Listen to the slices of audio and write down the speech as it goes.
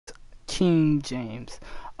King James.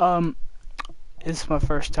 It's my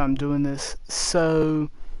first time doing this, so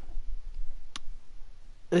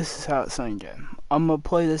this is how it's gonna go. I'm gonna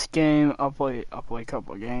play this game. I'll play a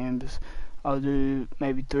couple of games. I'll do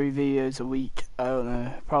maybe 3 videos a week. I don't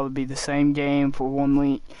know. Probably be the same game for 1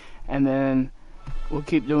 week, and then we'll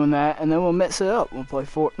keep doing that, and then we'll mix it up. We'll play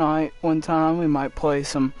Fortnite one time. We might play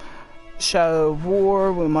some Shadow of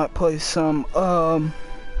War. We might play some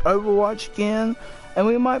Overwatch again, and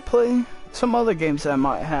we might play some other games that I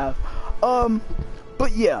might have.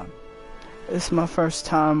 But yeah, this is my first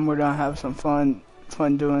time. We're gonna have some fun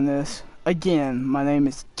doing this. Again, my name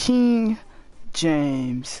is King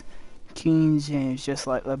James. King James, just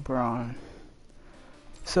like LeBron.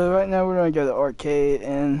 So right now we're gonna go to the arcade,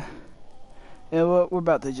 and you know what? We're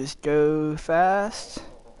about to just go fast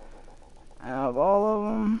out of all of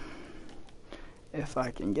them. If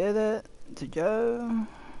I can get it to go.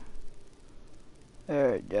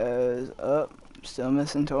 There it goes. Up. Still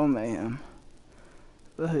missing Total Mayhem.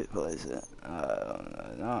 But who plays it? I don't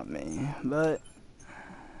know. Not me. But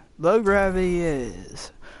low gravity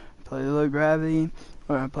is. Play low gravity.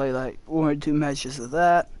 We're gonna play like 1 or 2 matches of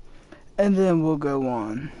that, and then we'll go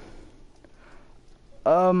on.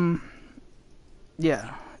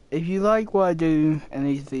 Yeah. If you like what I do in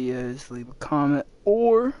these videos, leave a comment,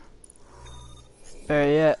 or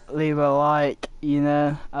better yet, leave a like. You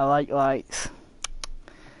know, I like likes.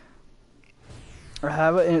 I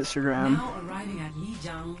have an Instagram. Now arriving at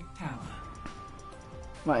Lijiang Tower.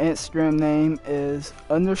 My Instagram name is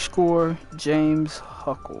 _James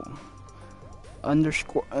Huckle.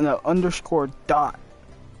 _dot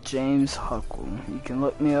James Huckle. You can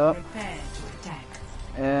look me up.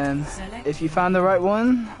 And if you find the right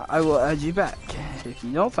one, I will add you back. If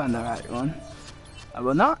you don't find the right one, I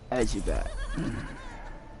will not add you back.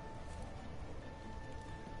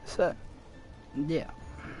 So, yeah.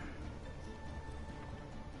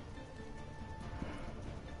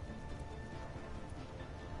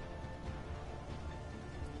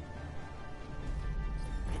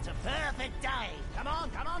 It's a perfect day. Come on,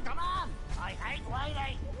 come on, come on. I hate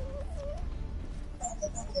waiting.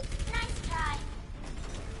 Nice try.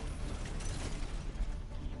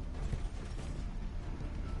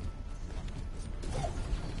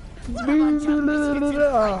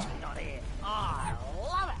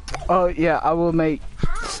 Oh yeah, I will make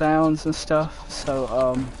sounds and stuff,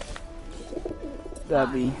 so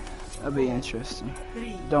that'd be interesting.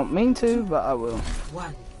 Don't mean to, but I will.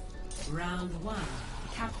 Round 1.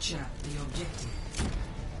 Capture the objective.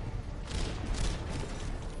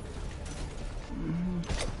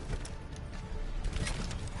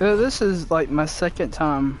 So this is like my second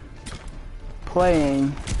time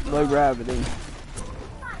playing low gravity.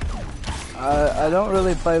 I don't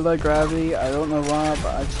really play low gravity. I don't know why,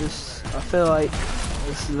 but I feel like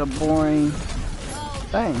this is a boring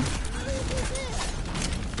thing.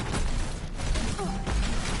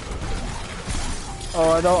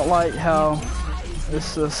 Oh, I don't like how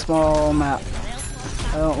this is a small map.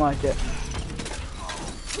 I don't like it.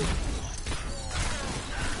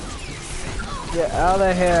 Get out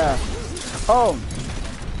of here. Oh,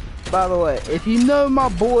 by the way, if you know my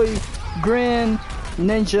boy Green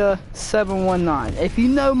Ninja 719, if you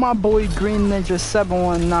know my boy Green Ninja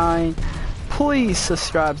 719, please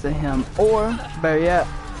subscribe to him, or better yet,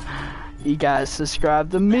 you guys subscribe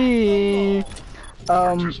to me.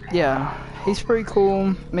 Yeah, he's pretty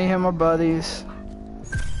cool. Me and him are buddies.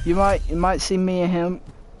 You might see me and him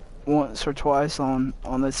once or twice on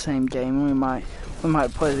the same game. We might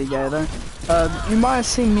play together. You might have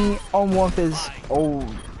seen me on one of his old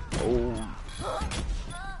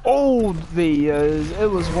videos. It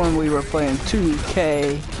was when we were playing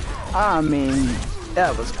 2K. I mean,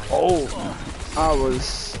 that was old. I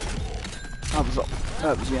was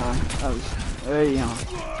young. I was very young.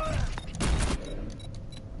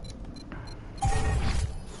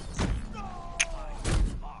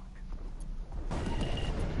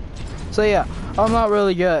 So yeah, I'm not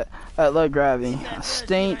really good at low gravity. I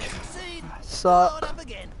stink. I suck.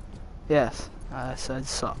 Yes, I said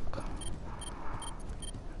suck.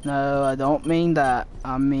 No, I don't mean that.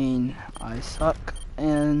 I mean, I suck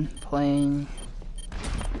in playing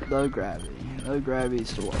low gravity. Low gravity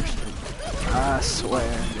is the worst thing. I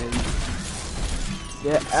swear, dude.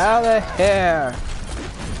 Get out of here.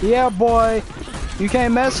 Yeah, boy. You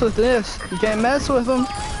can't mess with this. You can't mess with him.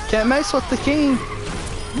 Can't mess with the king.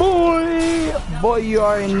 Boy, you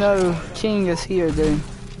already know King is here, dude.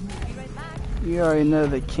 You already know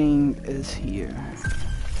the king is here.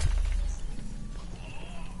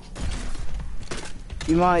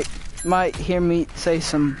 You might hear me say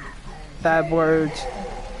some bad words,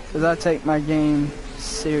 because I take my game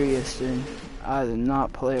serious, dude. I do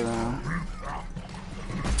not play around.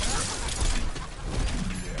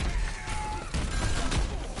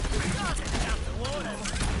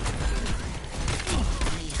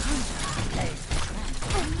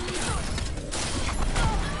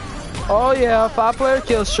 Oh yeah, 5-player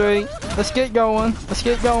kill streak. Let's get going. Let's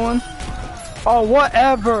get going. Oh,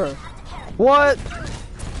 whatever.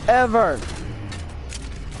 Whatever.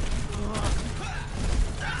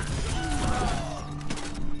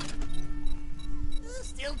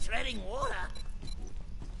 Still treading water.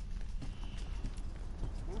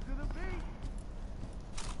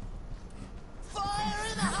 Fire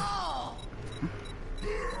in the hole!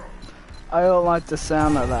 I don't like the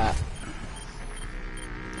sound of that.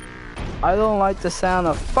 I don't like the sound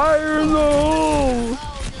of fire in the hole.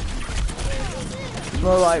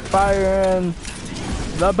 More like fire in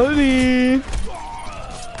the booty.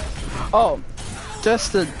 Oh,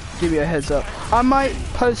 just to give you a heads up, I might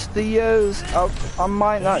post videos. I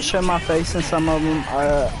might not show my face in some of them.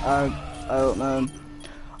 I don't know.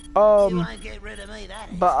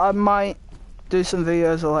 But I might do some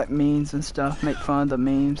videos of like memes and stuff. Make fun of the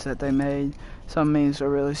memes that they made. Some memes are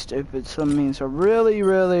really stupid. Some memes are really,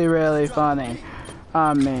 really, really funny.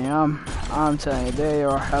 I mean, I'm telling you, they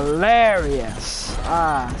are hilarious.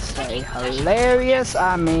 I say hilarious.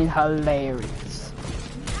 I mean hilarious.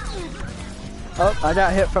 Oh, I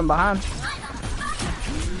got hit from behind.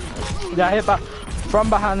 Got hit from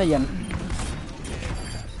behind again.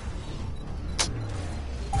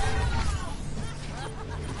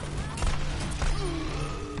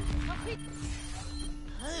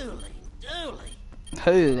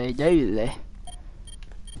 Holy dooly.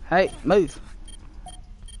 Hey, move.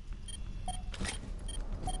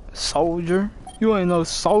 Soldier? You ain't no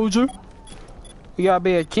soldier. You gotta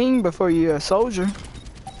be a king before you're a soldier.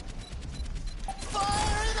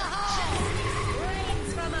 Fire in the hole!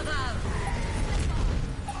 Rains from above!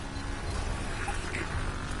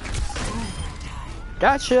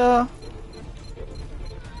 Gotcha!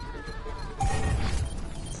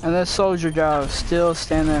 And this soldier guy was still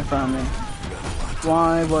standing in front of me.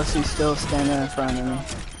 Why was he still standing in front of me?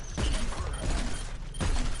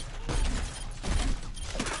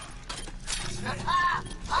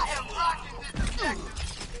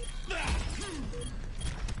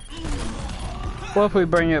 What if we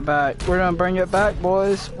bring it back? We're gonna bring it back,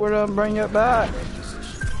 boys. We're gonna bring it back.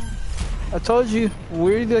 I told you,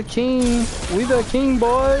 we're the king. We the king,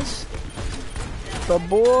 boys. The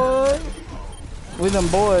boy. We them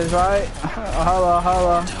boys, right? Holla,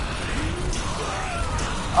 holla.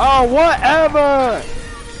 Oh, whatever!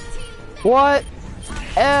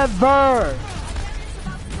 Whatever!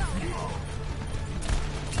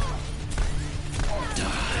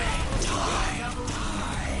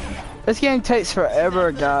 This game takes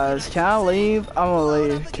forever, guys. Can I leave? I'm gonna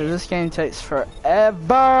leave, because this game takes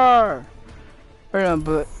forever! We're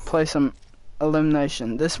gonna play some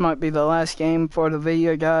elimination. This might be the last game for the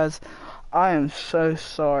video, guys. I am so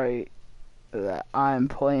sorry that I'm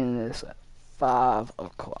playing this at 5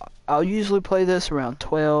 o'clock. I'll usually play this around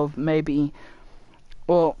 12, maybe.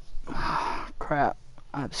 Well, crap,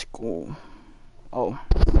 I have school. Oh,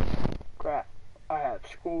 crap, I have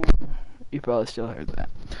school. You probably still heard that.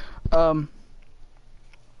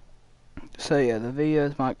 So yeah, the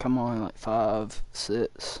videos might come on like 5,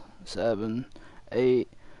 6, 7, 8,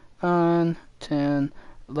 9, 10.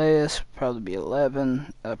 Latest probably be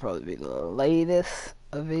 11. That'll probably be the latest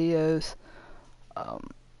of videos.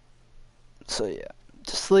 So yeah,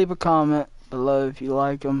 just leave a comment below if you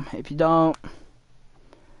like them. If you don't,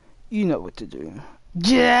 you know what to do.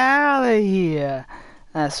 Get out of here.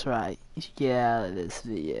 That's right. You should get out of this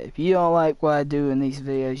video. If you don't like what I do in these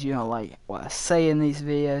videos, you don't like what I say in these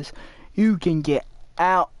videos, you can get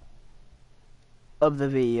out of the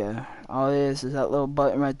video. All it is that little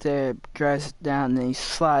button right there. Drag it down and you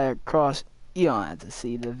slide it across. You don't have to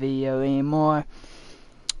see the video anymore.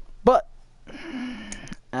 But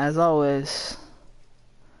as always,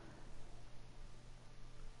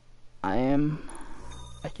 I am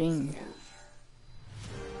a king.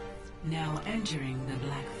 Now entering the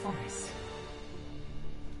Black Forest.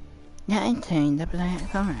 Yeah, entering the Black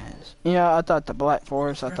Forest. You know, I thought the Black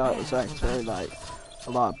Forest, I thought it was actually like a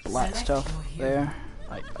lot of black stuff there.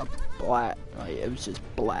 Like a black, like it was just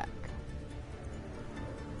black.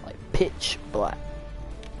 Like pitch black.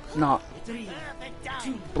 Not 3,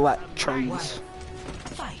 2, black trees.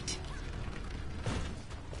 fight.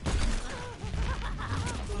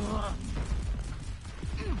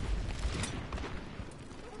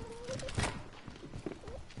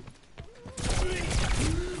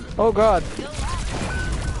 Oh god.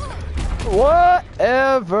 What?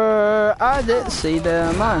 Whatever. I didn't see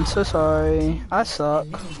them. I'm so sorry. I suck.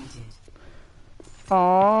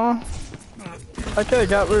 Aww. I could've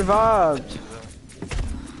got revived.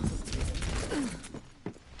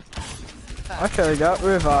 I could've got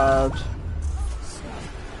revived.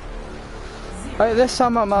 Hey, this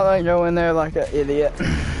time I might like go in there like an idiot.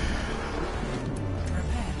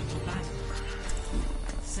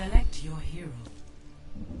 Select your hero.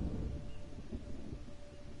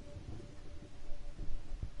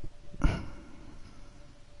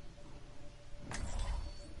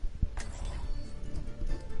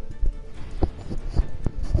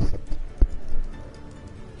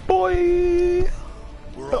 Boy!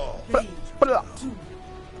 We're all.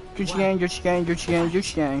 Gucci gang, Gucci gang, Gucci gang,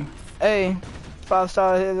 Gucci gang. Hey,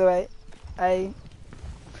 5-star here the way. Hey.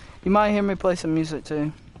 You might hear me play some music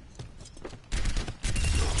too.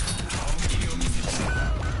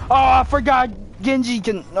 Oh, I forgot Genji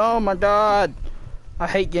can. Oh my god. I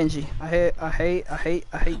hate Genji. I hate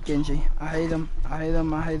Genji. I hate him. I hate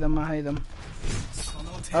him. I hate him. I hate him.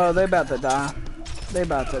 Oh, they about to die. They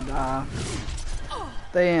about to die.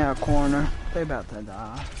 They in a corner. They about to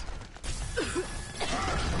die.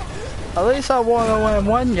 At least I want to win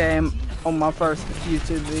one game on my first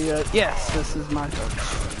YouTube video. Yes, this is my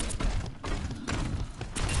first.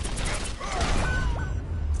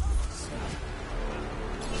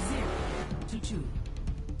 0-2.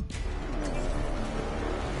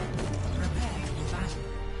 Prepare for battle.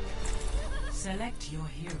 Select your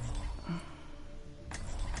hero.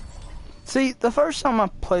 See, the first time I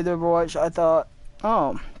played Overwatch, I thought,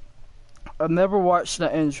 oh, I've never watched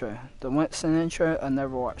the intro. The Winston intro, I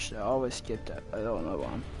never watched it. I always skipped it. I don't know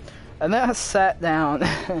why. And then I sat down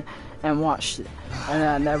and watched it. And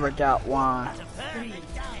I never got why.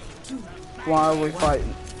 Why are we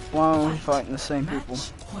fighting? Why are we fighting the same people?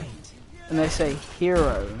 And they say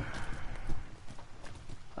hero.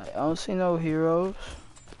 I don't see no heroes.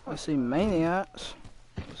 I see maniacs.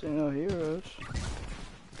 I don't see no heroes.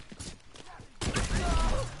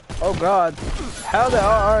 Oh god, how did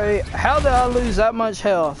I lose that much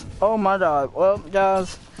health? Oh my god. Well,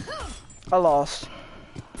 guys, I lost.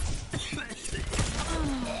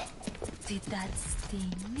 Did that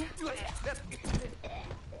sting?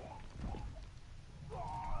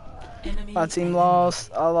 My team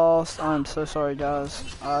lost. I lost. I'm so sorry, guys.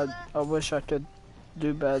 I wish I could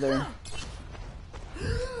do better.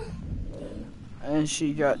 And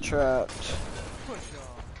she got trapped.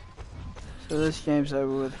 So this game's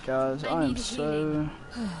over with, guys. I am so...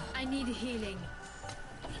 I need healing.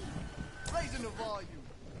 Raising the volume.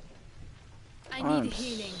 I I'm need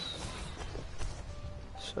healing.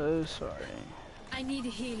 so sorry. I need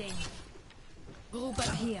healing. Group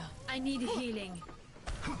up here. I need healing.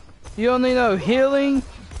 You don't need no healing?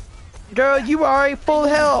 Girl, you are already full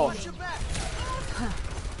health.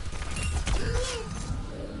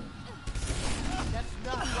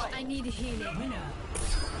 I need healing.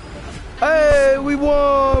 Hey, we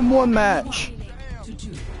won one match.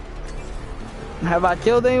 Have I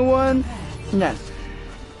killed anyone? No.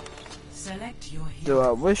 Select your hero. Do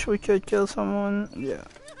I wish we could kill someone? Yeah.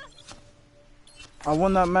 I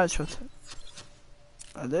won that match with him.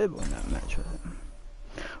 I did win that match with him.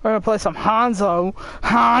 We're gonna play some Hanzo.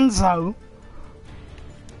 Hanzo!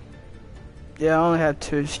 Yeah, I only have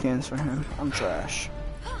 2 skins for him. I'm trash.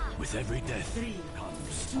 With every death.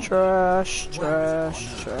 Trash,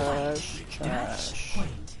 trash, trash, trash.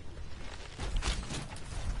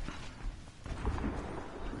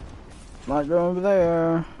 Might go over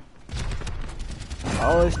there. I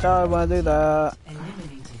always die when I do that.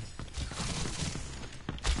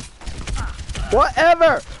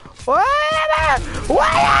 Whatever! Whatever!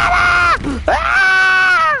 Whatever!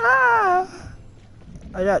 Ah!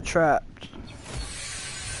 I got trapped.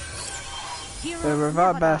 They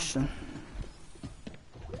revive Bastion.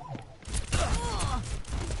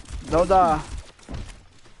 Don't die.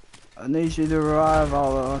 I need you to revive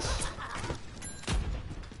all of us.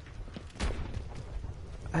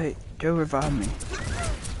 Hey, go revive me.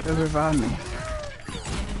 Go revive me.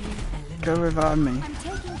 Go revive me. I'm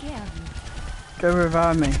taking care of you. Go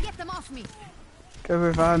revive me. Get them off me. Go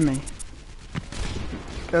revive me.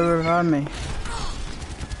 Go revive me.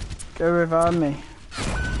 Go revive me.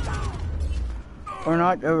 Or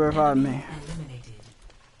not go revive me.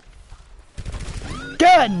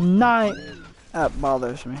 Good night! That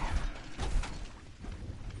bothers me.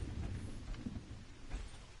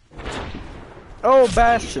 Oh,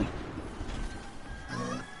 Bastion!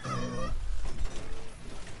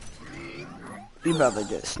 You about to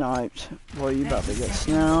get sniped. Boy, you about to get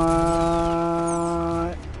sniped.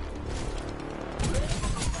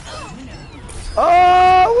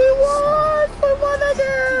 Oh, we won! We won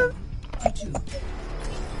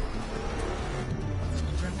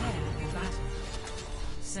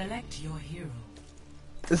Select your hero.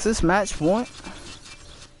 Is this match point?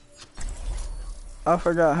 I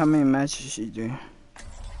forgot how many matches you do.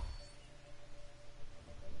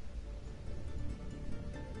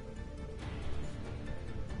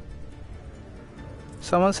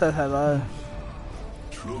 Someone said hello.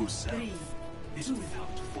 True self 3, is 2,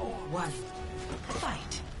 without form. 1.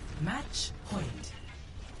 Fight. Match point.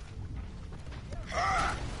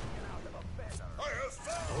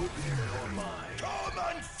 Open your mind. Come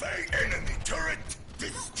and face enemy turret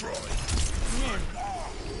destroyed.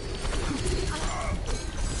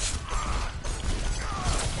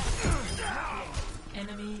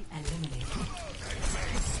 Enemy eliminated.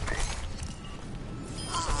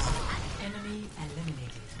 Enemy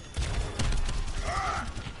eliminated.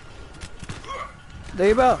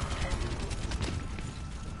 Debo.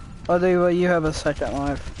 Oh, Debo, you have a second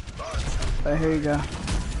life. Oh, here you go.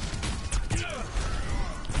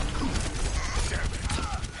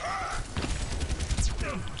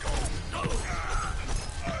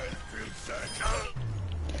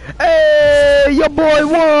 Hey, your boy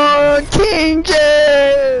won! King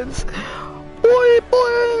James! Boy,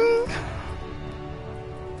 boing!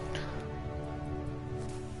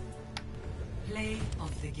 Play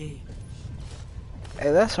of the game.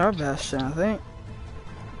 Hey, that's our Bastion, I think.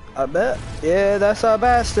 I bet. Yeah, that's our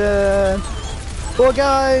Bastion! Well,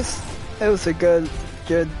 guys, it was a good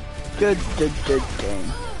game.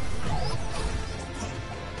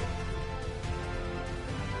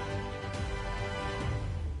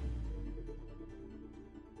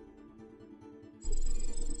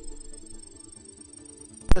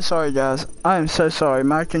 Sorry guys, I am so sorry.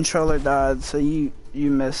 My controller died, so you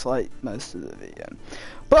missed like most of the video.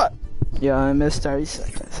 But yeah, I missed 30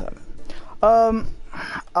 seconds of it.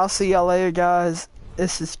 I'll see y'all later, guys.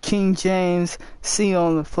 This is King James. See you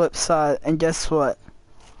on the flip side. And guess what?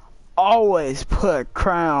 Always put a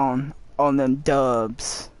crown on them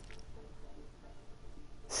dubs.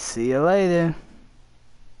 See you later.